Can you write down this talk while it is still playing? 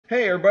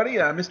Hey everybody,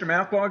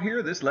 Mrmathblog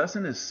here. This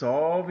lesson is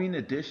solving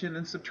addition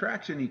and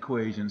subtraction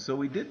equations. So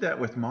we did that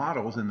with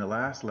models in the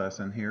last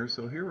lesson here.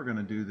 So here we're going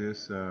to do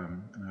this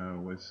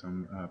with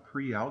some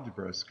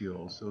pre-algebra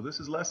skills. So this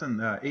is lesson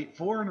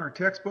 8.4 in our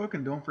textbook,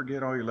 and don't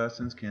forget all your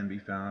lessons can be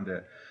found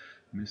at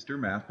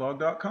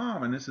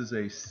Mrmathblog.com, and this is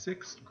a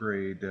 6th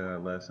grade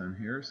lesson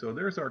here. So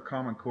there's our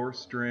common core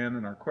strand,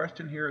 and our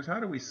question here is how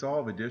do we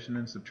solve addition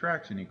and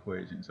subtraction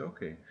equations?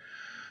 Okay.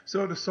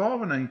 So to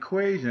solve an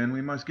equation,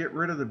 we must get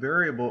rid of the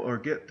variable or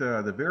get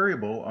the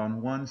variable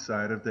on one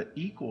side of the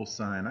equal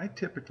sign. I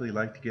typically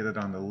like to get it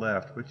on the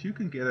left, but you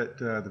can get it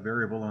the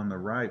variable on the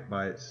right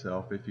by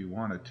itself if you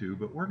wanted to,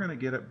 but we're going to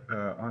get it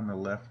on the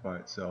left by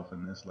itself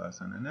in this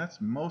lesson, and that's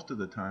most of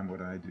the time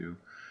what I do.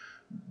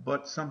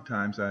 But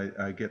sometimes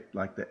I get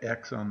like the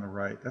x on the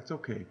right. That's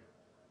okay.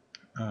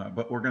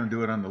 But we're going to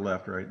do it on the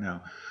left right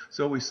now.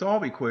 So we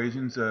solve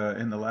equations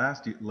in the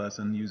last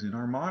lesson using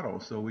our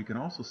model. So we can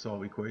also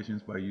solve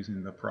equations by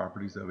using the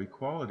properties of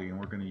equality. And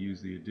we're going to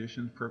use the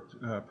addition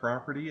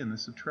property and the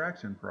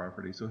subtraction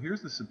property. So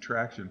here's the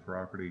subtraction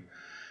property.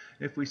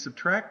 If we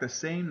subtract the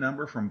same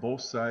number from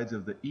both sides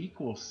of the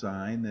equal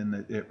sign,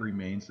 then it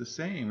remains the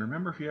same.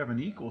 Remember, if you have an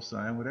equal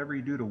sign, whatever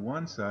you do to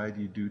one side,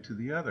 you do to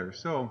the other.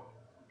 So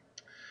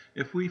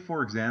if we,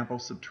 for example,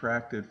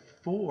 subtracted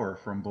 4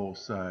 from both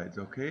sides,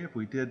 okay, if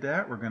we did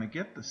that, we're going to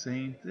get the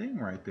same thing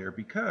right there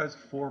because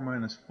 4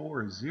 minus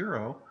 4 is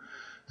 0.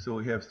 So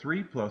we have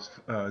 3 plus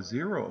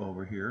 0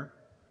 over here.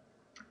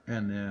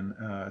 And then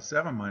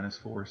 7 minus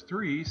 4 is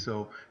 3.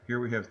 So here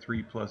we have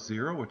 3 plus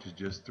 0, which is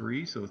just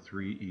 3. So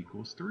 3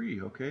 equals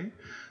 3, okay?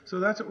 So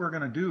that's what we're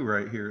going to do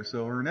right here.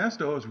 So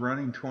Ernesto is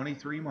running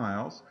 23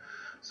 miles.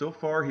 So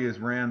far he has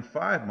ran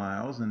 5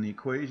 miles, and the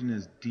equation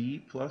is d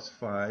plus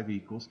 5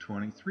 equals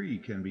 23.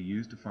 Can be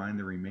used to find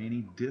the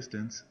remaining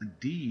distance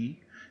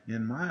d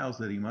in miles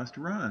that he must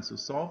run. So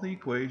solve the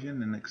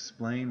equation and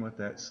explain what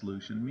that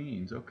solution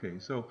means. Okay,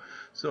 so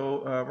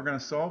we're going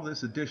to solve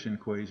this addition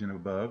equation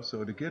above.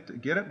 So to get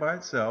it by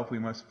itself, we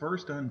must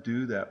first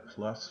undo that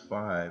plus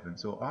 5. And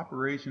so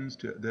operations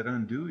that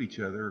undo each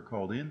other are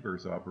called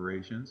inverse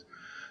operations.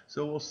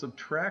 So we'll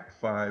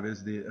subtract 5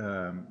 is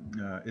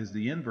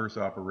the inverse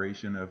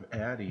operation of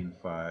adding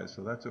 5.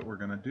 So that's what we're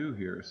going to do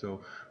here.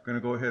 So we're going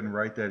to go ahead and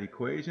write that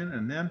equation,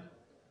 and then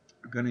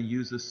we're going to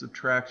use the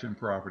subtraction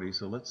property.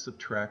 So let's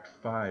subtract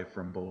 5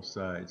 from both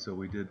sides. So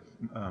we did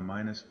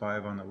minus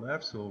 5 on the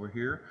left. So over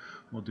here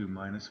we'll do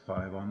minus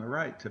 5 on the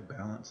right to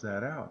balance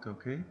that out.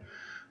 Okay.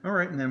 All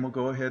right, and then we'll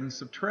go ahead and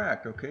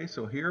subtract. Okay,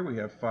 so here we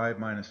have 5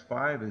 minus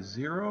 5 is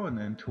 0, and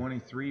then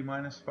 23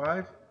 minus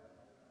 5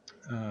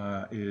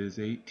 is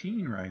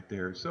 18 right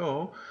there.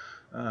 So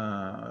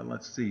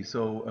let's see.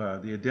 So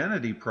the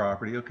identity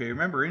property, okay,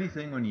 remember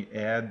anything when you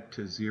add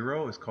to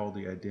 0 is called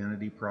the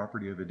identity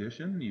property of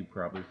addition. You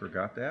probably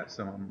forgot that.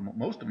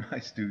 Most of my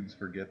students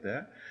forget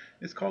that.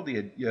 It's called the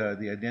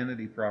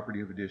identity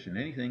property of addition.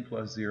 Anything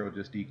plus 0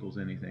 just equals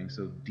anything.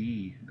 So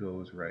D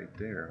goes right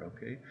there,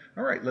 okay?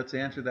 All right, let's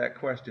answer that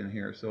question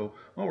here. So,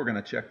 well, we're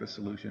going to check the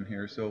solution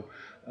here. So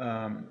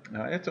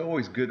it's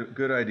always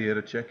good idea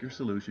to check your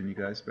solution, you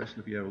guys,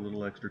 especially if you have a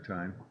little extra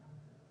time.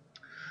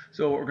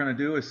 So what we're going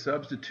to do is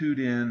substitute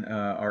in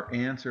our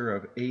answer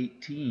of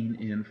 18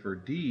 in for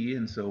D,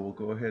 and so we'll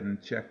go ahead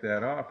and check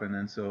that off, and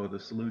then so the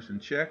solution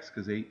checks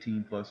because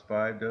 18 plus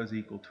 5 does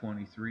equal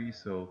 23,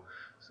 so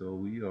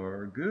we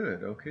are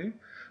good, okay?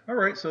 All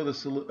right, so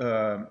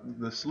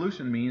the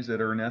solution means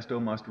that Ernesto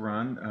must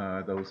run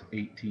those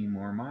 18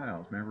 more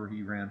miles. Remember,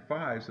 he ran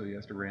 5, so he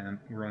has to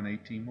run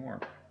 18 more.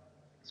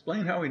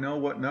 Explain how we know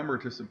what number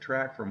to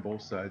subtract from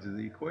both sides of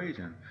the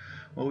equation.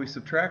 Well, we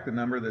subtract the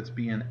number that's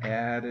being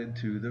added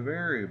to the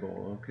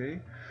variable,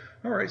 okay?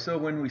 All right, so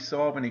when we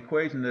solve an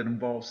equation that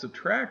involves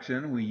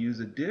subtraction, we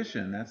use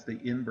addition. That's the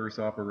inverse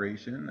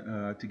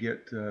operation to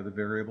get the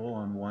variable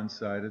on one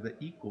side of the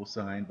equal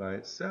sign by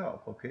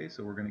itself, okay?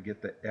 So we're going to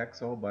get the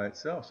x all by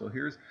itself. So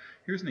here's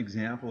an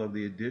example of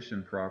the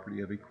addition property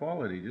of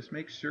equality. Just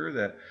make sure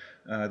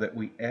that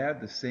we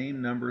add the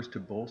same numbers to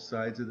both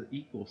sides of the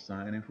equal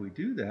sign. If we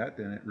do that,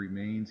 then it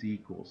remains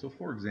equal. So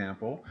for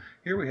example,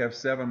 here we have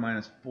 7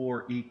 minus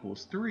 4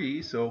 equals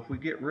 3. So if we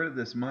get rid of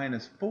this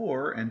minus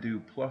 4 and do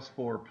plus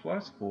 4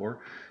 plus 4,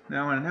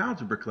 now in an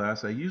algebra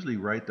class I usually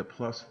write the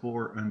plus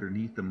 4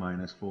 underneath the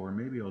minus 4.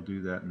 Maybe I'll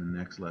do that in the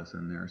next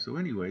lesson there. So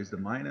anyways, the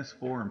minus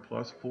 4 and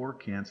plus 4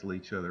 cancel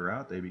each other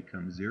out. They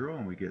become 0,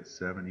 and we get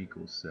 7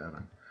 equals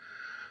 7.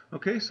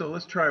 Okay, so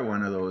let's try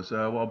one of those.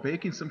 While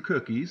baking some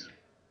cookies,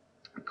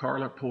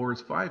 Carla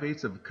pours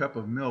 5/8 of a cup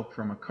of milk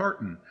from a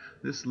carton.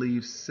 This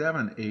leaves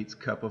 7/8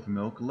 cup of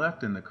milk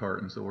left in the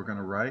carton. So we're going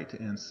to write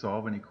and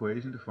solve an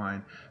equation to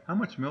find how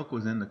much milk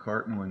was in the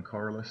carton when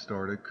Carla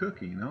started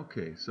cooking.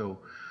 Okay, so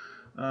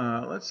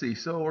let's see.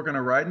 So we're going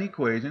to write an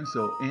equation.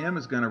 So M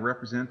is going to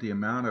represent the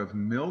amount of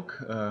milk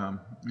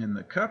in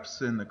the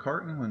cups in the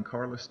carton when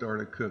Carla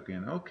started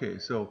cooking. Okay,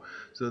 so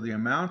the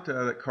amount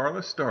that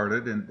Carla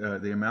started and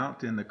the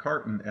amount in the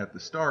carton at the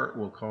start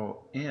we'll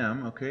call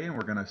M. Okay, and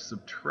we're going to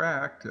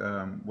subtract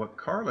what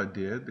Carla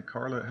did.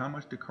 How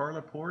much did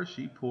Carla pour?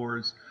 She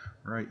pours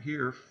right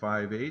here,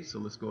 5/8. So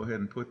let's go ahead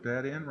and put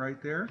that in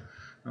right there.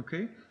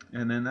 Okay,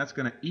 and then that's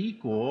going to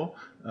equal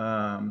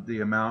the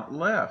amount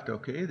left.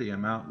 Okay, the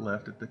amount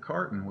left at the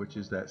carton, which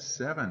is that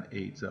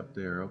 7/8 up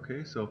there.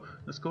 Okay, so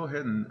let's go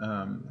ahead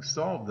and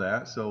solve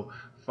that. So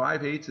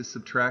 5/8 is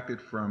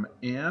subtracted from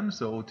m.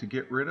 So to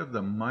get rid of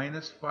the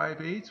minus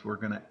 5/8, we're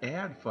going to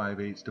add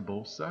 5/8 to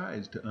both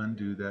sides to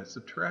undo that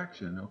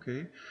subtraction.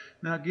 Okay.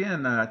 Now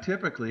again,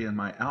 typically in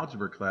my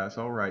algebra class,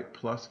 I'll write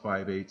plus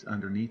 5/8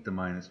 underneath the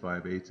minus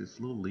 5/8. It's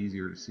a little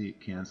easier to see it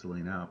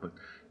canceling out, but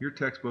your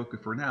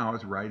textbook for now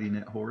is writing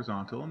it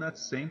horizontal, and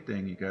that's the same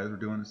thing. You guys are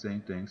doing the same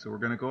thing. So we're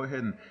going to go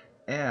ahead and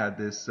add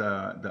this,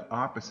 the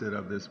opposite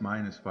of this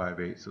minus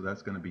 5/8. So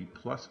that's going to be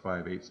plus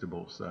 5/8 to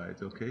both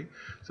sides. Okay.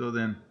 So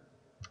then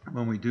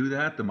when we do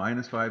that, the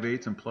minus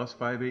 5/8 and plus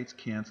 5/8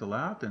 cancel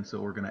out, and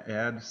so we're going to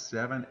add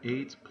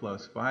 7/8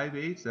 plus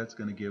 5/8. That's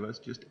going to give us,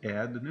 just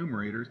add the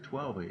numerators,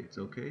 12/8.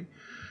 Okay,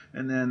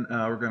 and then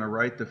we're going to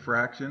write the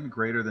fraction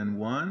greater than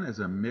 1 as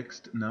a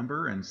mixed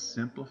number and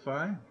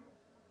simplify.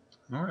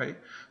 All right,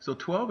 so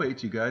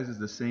 12/8, you guys, is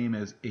the same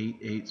as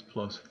 8/8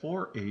 plus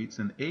 4/8,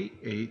 and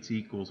 8/8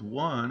 equals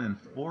 1, and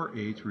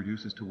 4/8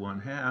 reduces to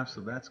 1/2,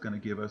 so that's going to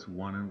give us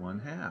 1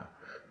 1/2.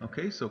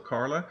 Okay, so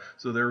Carla,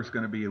 so there's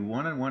going to be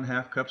 1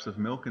 1/2 cups of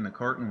milk in the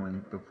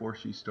carton before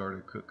she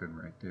started cooking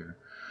right there.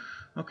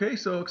 Okay,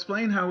 so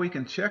explain how we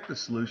can check the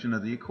solution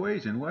of the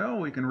equation. Well,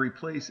 we can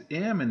replace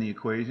m in the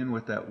equation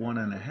with that 1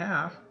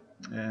 1/2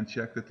 and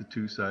check that the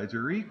two sides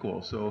are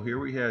equal. So here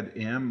we had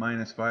m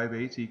minus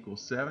 5/8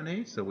 equals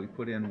 7/8, so we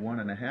put in 1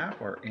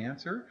 1/2, our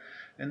answer,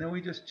 and then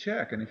we just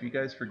check. And if you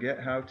guys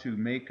forget how to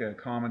make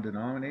common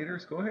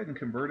denominators, go ahead and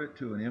convert it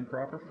to an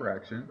improper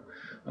fraction.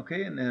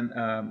 Okay, and then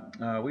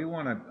we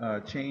want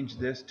to change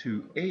this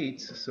to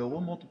eighths, so we'll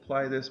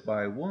multiply this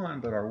by 1,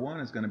 but our 1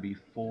 is going to be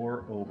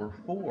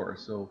 4/4.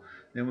 So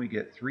then we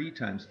get 3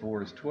 times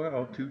 4 is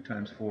 12, 2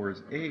 times 4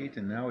 is 8,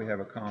 and now we have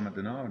a common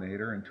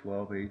denominator, and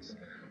 12/8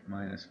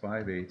 minus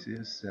 5/8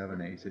 is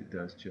 7/8. It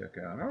does check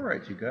out. All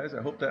right, you guys,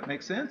 I hope that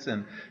makes sense,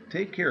 and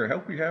take care. I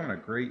hope you're having a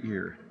great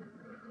year.